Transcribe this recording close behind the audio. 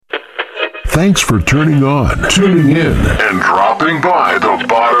Thanks for tuning in, and dropping by the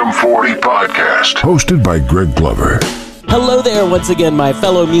Bottom 40 Podcast, hosted by Greg Glover. Hello there once again, my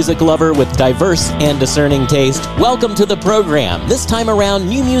fellow music lover with diverse and discerning taste. Welcome to the program. This time around,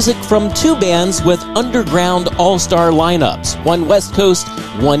 new music from two bands with underground all-star lineups. One West Coast,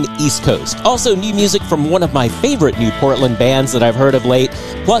 one East Coast. Also new music from one of my favorite new Portland bands that I've heard of late.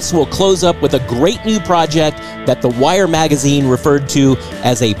 Plus, we'll close up with a great new project that The Wire magazine referred to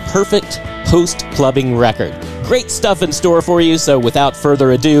as a perfect post-clubbing record. Great stuff in store for you, so without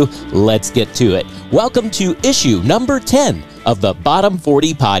further ado, let's get to it. Welcome to issue number 10 of the Bottom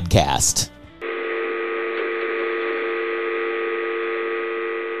 40 Podcast.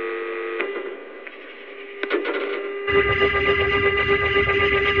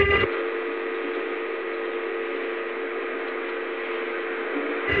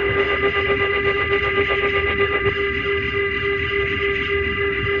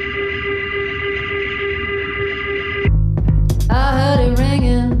 I heard it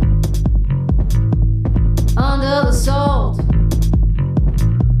ringing under the salt.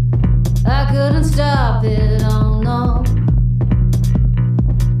 I couldn't stop it, oh no.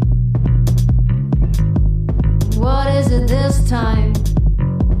 What is it this time?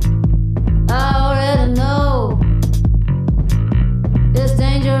 I already know. It's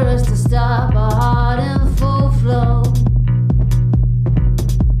dangerous to stop a heart in full flow.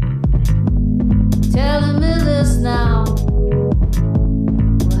 Telling me this now.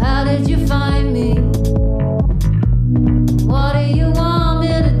 How did you find me? What do you want me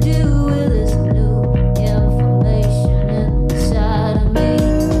to do with this new information inside of me?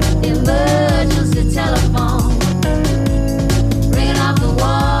 Emergency telephone ringing off the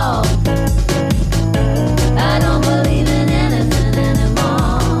wall. I don't believe in anything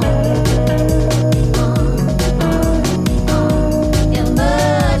anymore.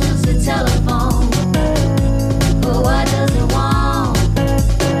 Emergency telephone. But what does it want?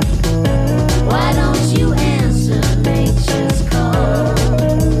 Why don't you answer nature's call?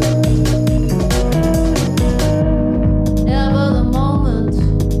 Never the moment,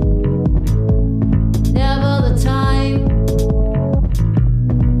 never the time.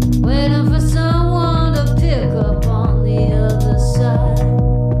 Waiting for someone to pick up on the other side.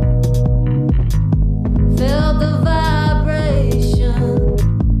 Felt the vibration,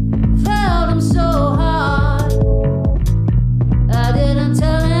 felt them so hard. I didn't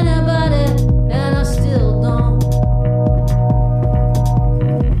tell anybody, and I still don't.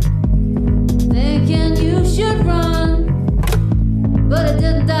 Thinking you should run, but it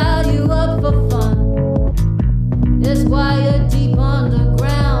didn't dial you up for fun. It's why you're deep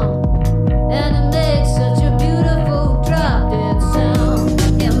underground, and it makes such a beautiful drop-dead sound.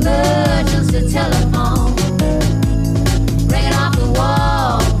 Emergency telephone ringing off the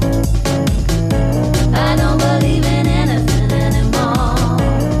wall. I don't believe in anything anymore.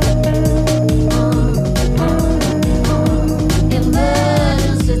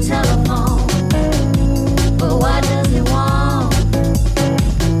 Emergency telephone. But what does it want?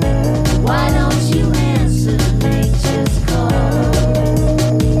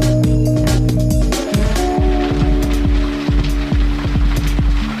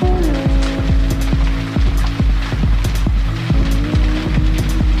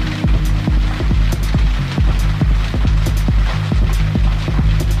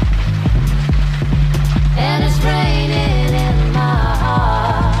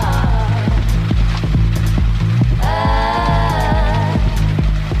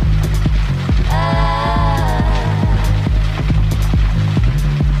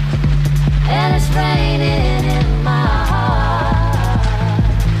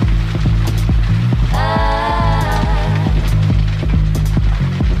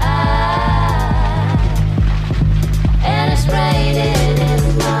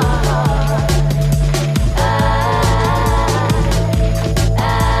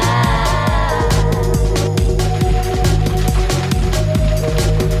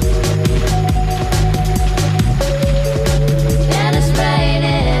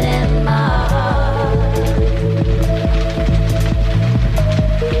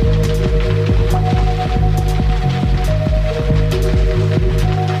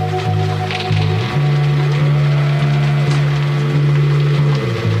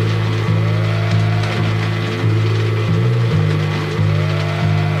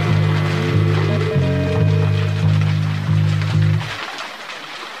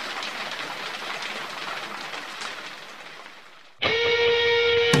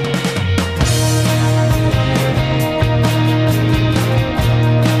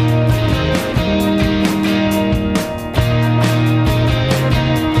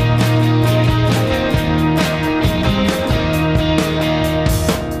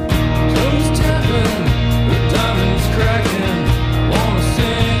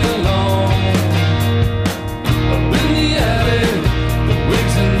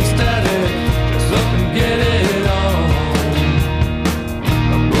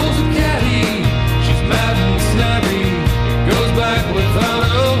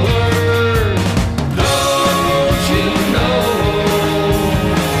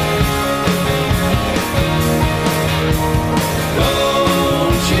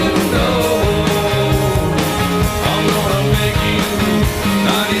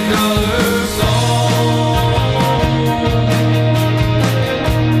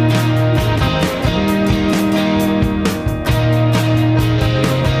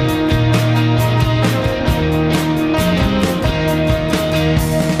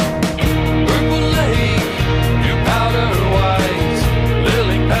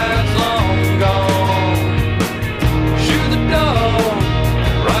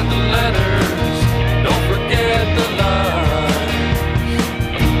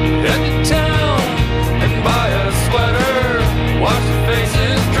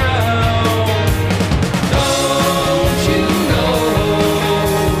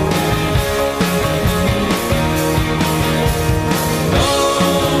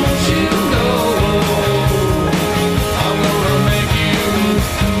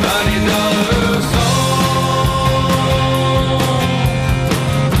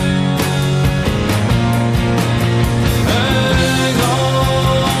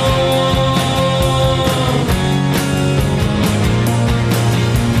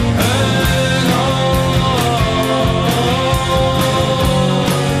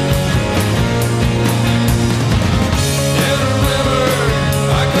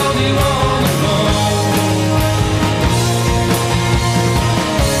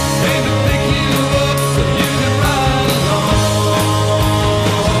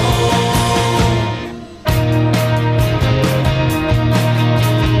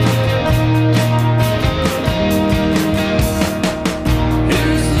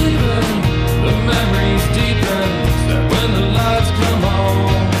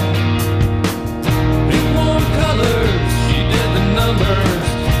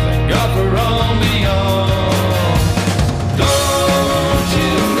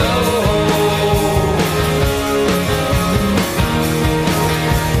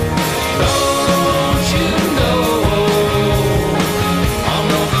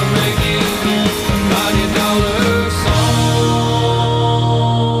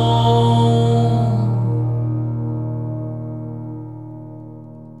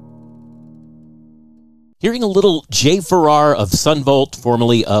 Hearing a little Jay Farrar of Sunvolt,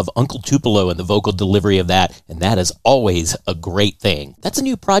 formerly of Uncle Tupelo, in the vocal delivery of that, and that is always a great thing. That's a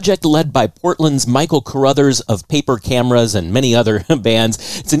new project led by Portland's Michael Carruthers of Paper Cameras and many other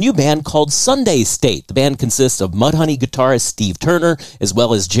bands. It's a new band called Sunday State. The band consists of Mudhoney guitarist Steve Turner, as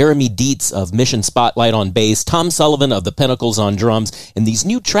well as Jeremy Dietz of Mission Spotlight on bass, Tom Sullivan of the Pinnacles on drums, and these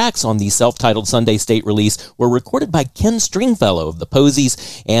new tracks on the self-titled Sunday State release were recorded by Ken Stringfellow of the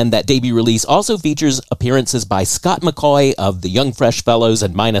Posies, and that debut release also features appearances by Scott McCoy of the Young Fresh Fellows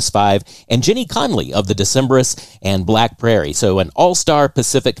and Minus 5, and Jenny Conley of the Decemberists and Black Prairie. So an all-star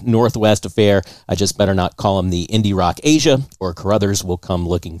Pacific Northwest affair. I just better not call them the Indie Rock Asia, or Carruthers will come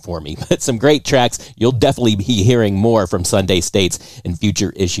looking for me. But some great tracks. You'll definitely be hearing more from Sunday States in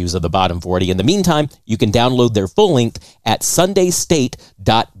future issues of the Bottom 40. In the meantime, you can download their full length at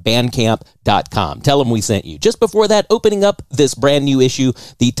sundaystate.bandcamp.com. Tell them we sent you. Just before that, opening up this brand new issue,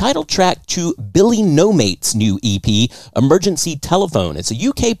 the title track to Billy No Mate's new EP, Emergency Telephone. It's a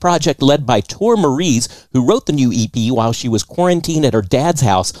UK project led by Tor Maries, who wrote the new EP while she was quarantined at her dad's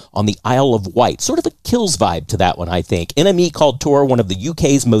house on the Isle of Wight. Sort of a Kills vibe to that one, I think. NME called Tor one of the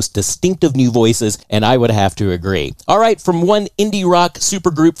UK's most distinctive new voices, and I would have to agree. All right, from one indie rock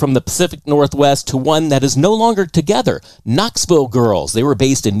supergroup from the Pacific Northwest to one that is no longer together, Knoxville Girls. They were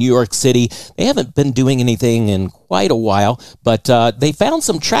based in New York City. They haven't been doing anything in quite a while, but they found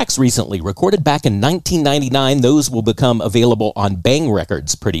some tracks recently, recorded back in 1999. Those will become available on Bang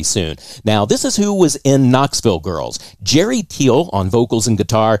Records pretty soon. Now, this is who was in Knoxville Girls. Jerry Teal on vocals and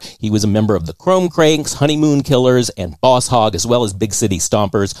guitar. He was a member of the Chrome Cranks, Honeymoon Killers, and Boss Hog, as well as Big City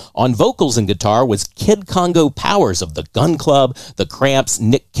Stompers. On vocals and guitar was Kid Congo Powers of the Gun Club, the Cramps,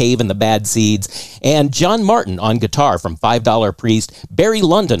 Nick Cave and the Bad Seeds, and John Martin on guitar from $5 Priest. Barry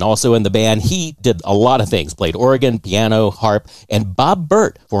London also in the band. He did a lot of things, played organ, piano, harp, and Bob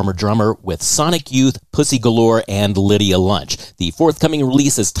Burt, former drummer with Sonic Youth, Pussy Galore, and Lydia Lunch. The forthcoming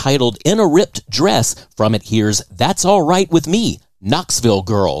release is titled In a Ripped Dress. From it, here's That's All Right With Me, Knoxville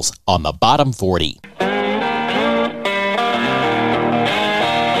Girls on the Bottom 40.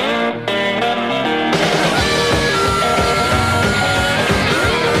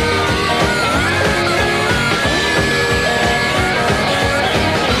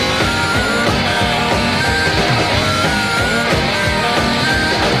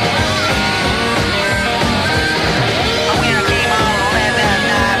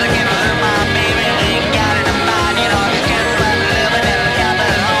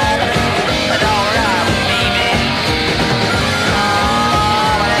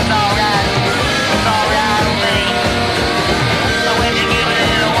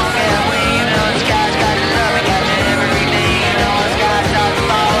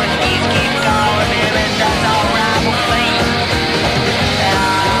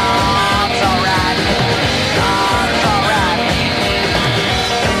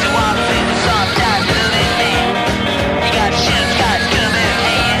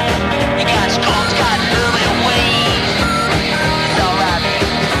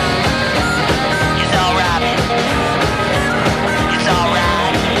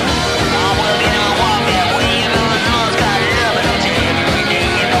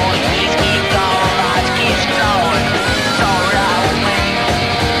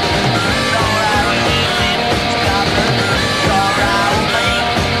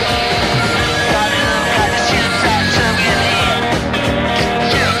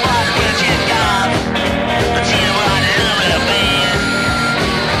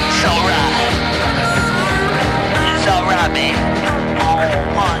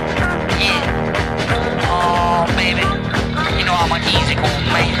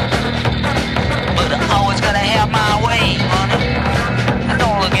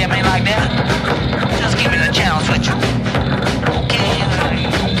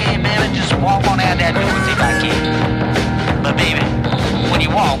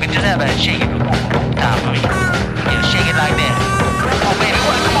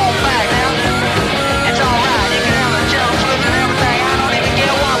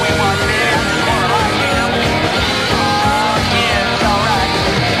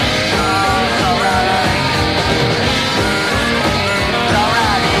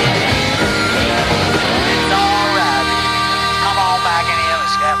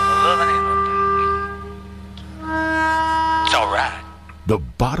 The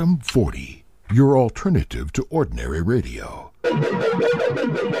Bottom 40, your alternative to ordinary radio.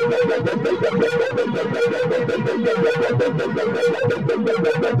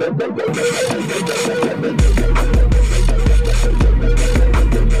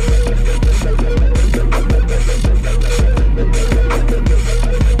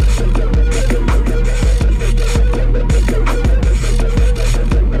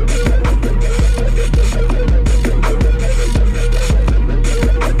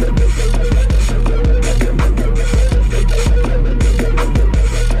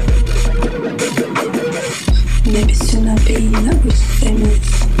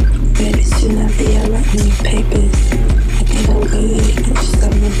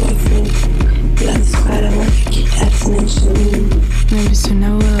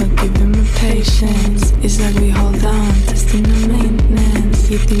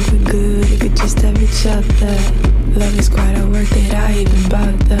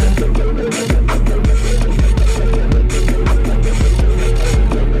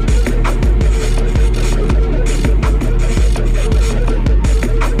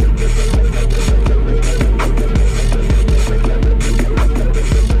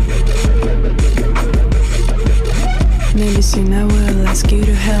 soon I will ask you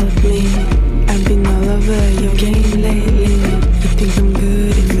to help me. I've been all over your game lately. You think I'm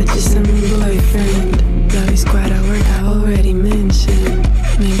good if I just am a boyfriend. Love is quite a word I already mentioned.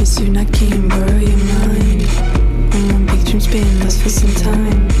 Maybe soon I can borrow your mind. On one big dream's been lost for some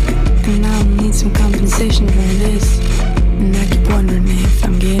time, and now I need some compensation for this. And I keep wondering if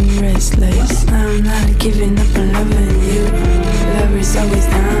I'm getting restless. I'm not giving up on loving you. Love is always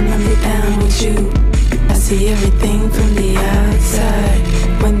down, I'll be down with you. I see everything from the outside.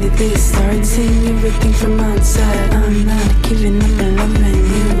 When did this start? Seeing everything from outside. I'm not giving up on loving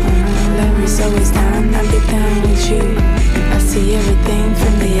you. Love is always down, I'll be down with you. I see everything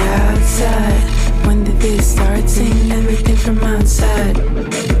from the outside. When did this start? Seeing everything from outside.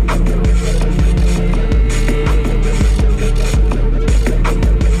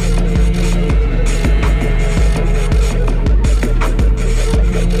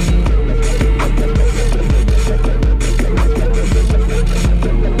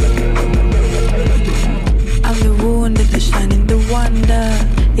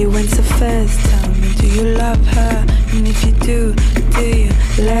 It went so fast, tell me, do you love her? And if you do you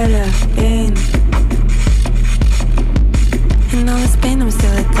let her in? In all this pain, I'm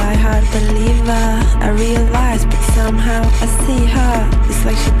still a die-hard believer. I realize, but somehow I see her. It's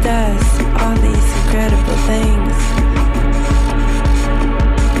like she does all these incredible things.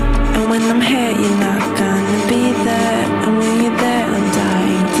 And when I'm here, you're not gonna be there. And when you're there, I'm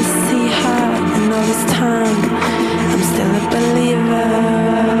dying to see her. And all this time, I'm still a believer.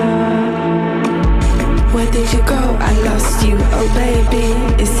 Where did you go? I lost you, oh baby.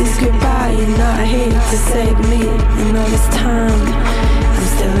 Is this goodbye? You're not here to save me. And all this time, I'm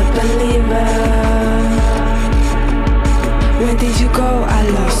still a believer. Where did you go? I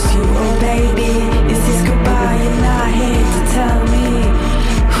lost you, oh baby. Is this goodbye? You're not here to tell me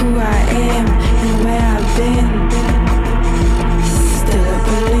who I am and where I've been. Still a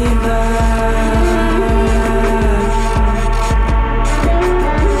believer.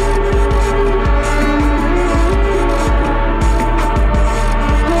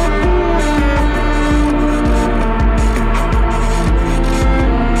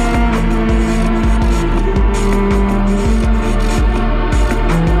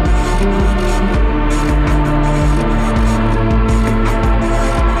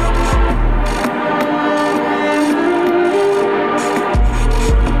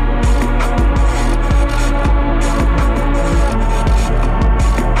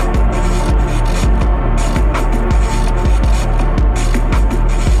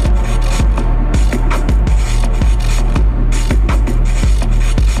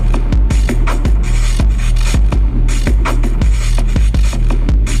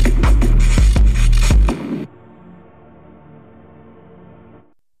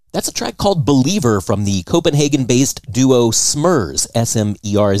 That's a track called Believer from the Copenhagen-based duo Smurz,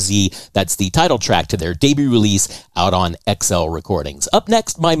 S-M-E-R-Z. That's the title track to their debut release out on XL Recordings. Up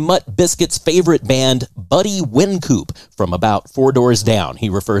next, my mutt Biscuit's favorite band, Buddy Wynkoop, from about 4 doors down. He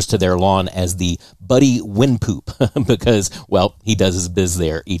refers to their lawn as the Buddy Wynkoop because, well, he does his biz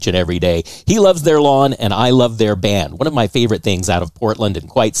there each and every day. He loves their lawn, and I love their band. One of my favorite things out of Portland in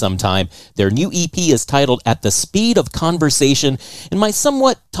quite some time. Their new EP is titled At the Speed of Conversation, and my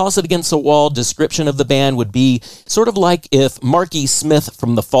somewhat toss-it-against-the-wall description of the band would be sort of like if Marky Smith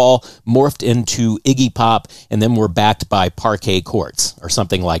from The Fall morphed into Iggy Pop and then were backed by Parquet Courts, or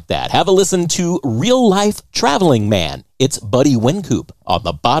something like that. Have a listen to Real Life Traveling Man. It's Buddy Wynkoop on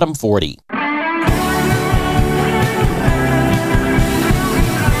the Bottom 40.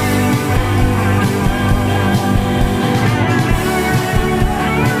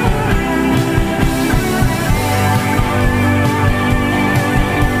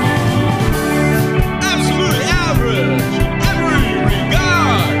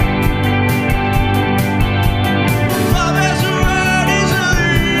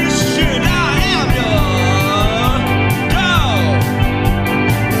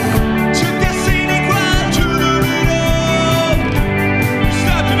 To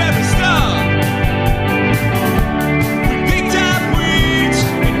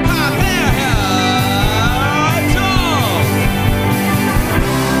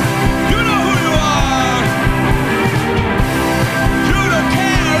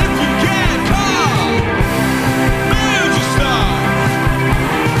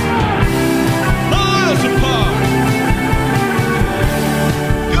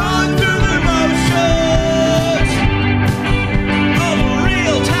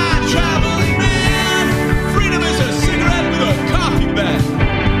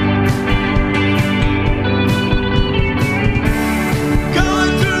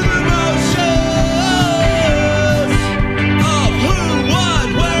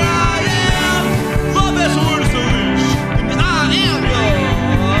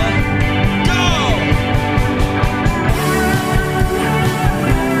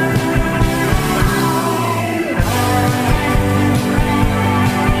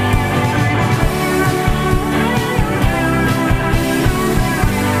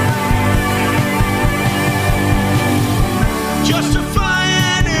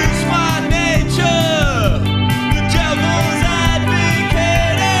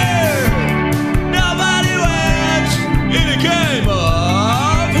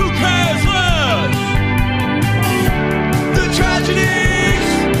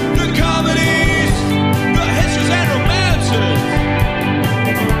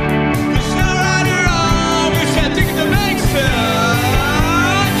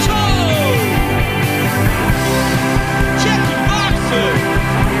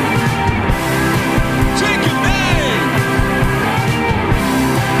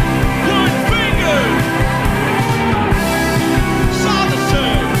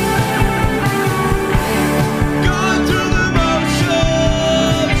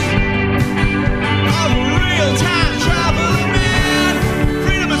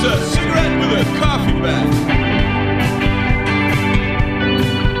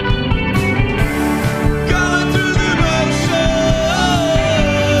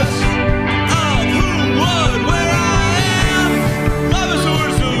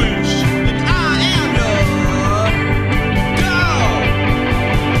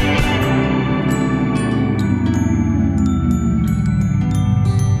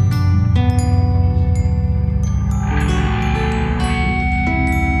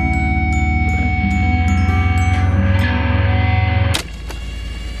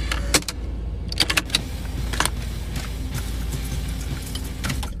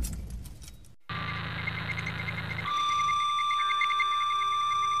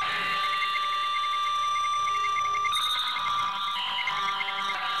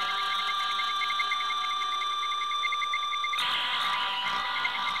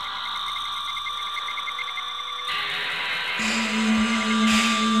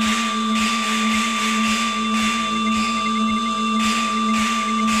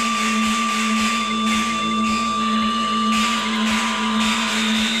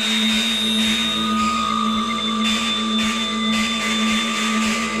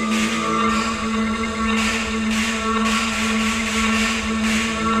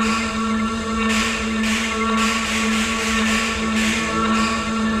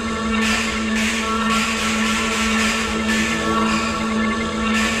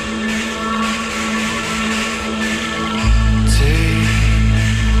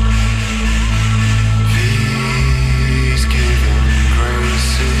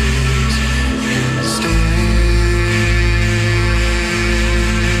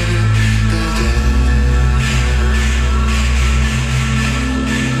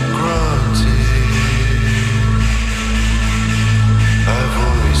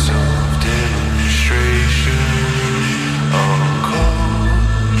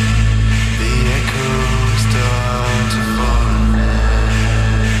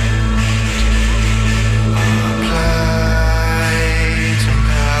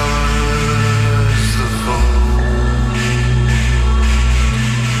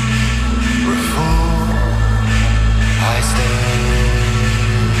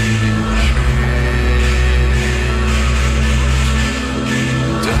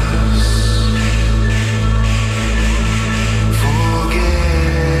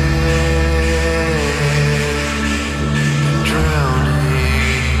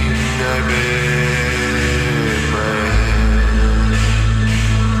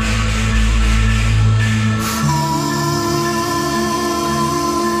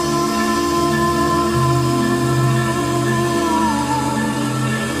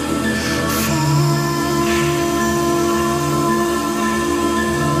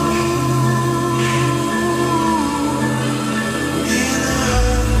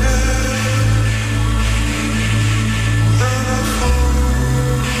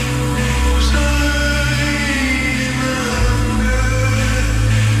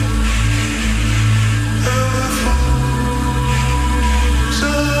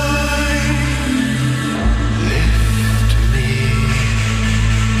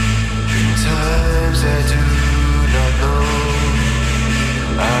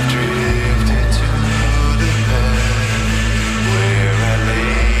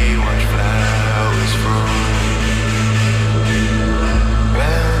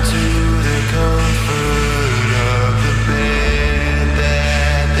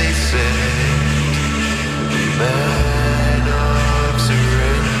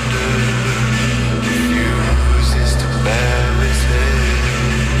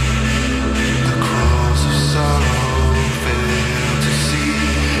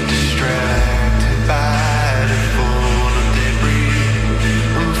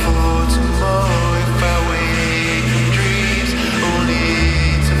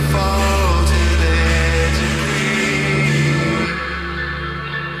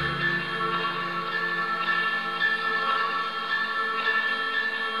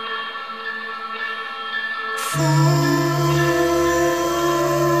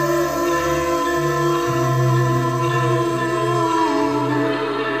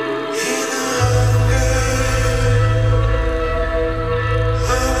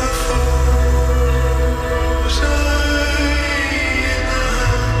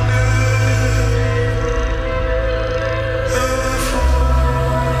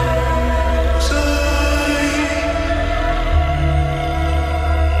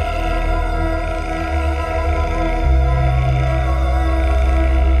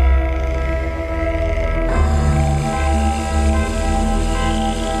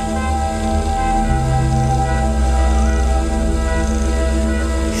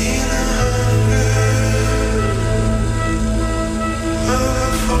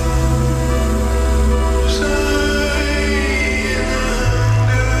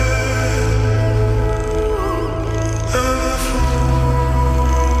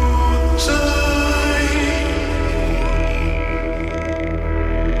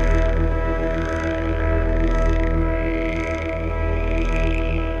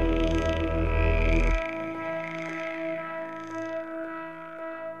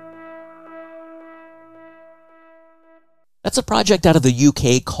That's a project out of the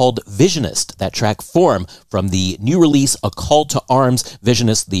UK called Visionist. That track Form from the new release A Call to Arms.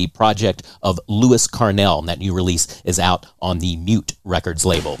 Visionist, the project of Lewis Carnell. And that new release is out on the Mute Records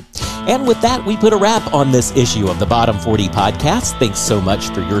label. And with that, we put a wrap on this issue of the Bottom 40 podcast. Thanks so much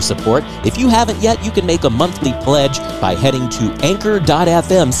for your support. If you haven't yet, you can make a monthly pledge by heading to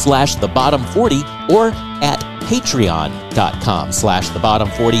anchor.fm/thebottom40 or at Patreon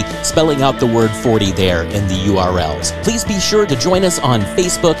gmail.com/thebottom40, spelling out the word 40 there in the URLs. Please be sure to join us on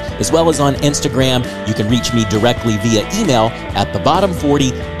Facebook as well as on Instagram. You can reach me directly via email at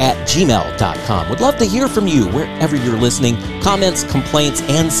thebottom40@gmail.com. Would love to hear from you wherever you're listening. Comments, complaints,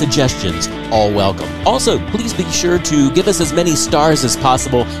 and suggestions, all welcome. Also, please be sure to give us as many stars as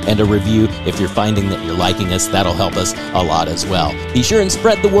possible and a review if you're finding that you're liking us. That'll help us a lot as well. Be sure and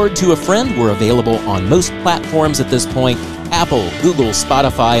spread the word to a friend. We're available on most platforms at this point: Apple, Google,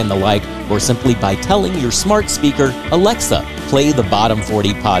 Spotify, and the like, or simply by telling your smart speaker, Alexa, play the Bottom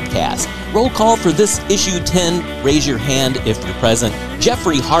 40 podcast. Roll call for this issue 10. Raise your hand if you're present.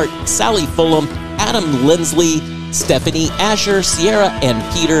 Jeffrey Hart, Sally Fulham, Adam Lindsley, Stephanie Asher, Sierra and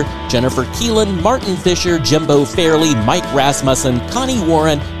Peter, Jennifer Keelan, Martin Fisher, Jimbo Fairley, Mike Rasmussen, Connie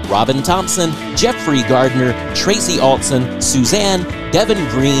Warren, Robin Thompson, Jeffrey Gardner, Tracy Altson, Suzanne, Devin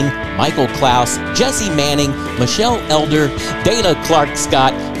Green, Michael Klaus, Jesse Manning, Michelle Elder, Dana Clark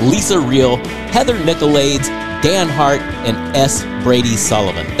Scott, Lisa Reel, Heather Nicolades, Dan Hart, and S. Brady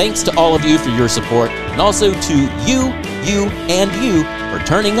Sullivan. Thanks to all of you for your support, and also to you, and you for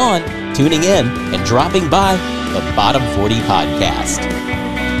tuning in, and dropping by the Bottom 40 podcast.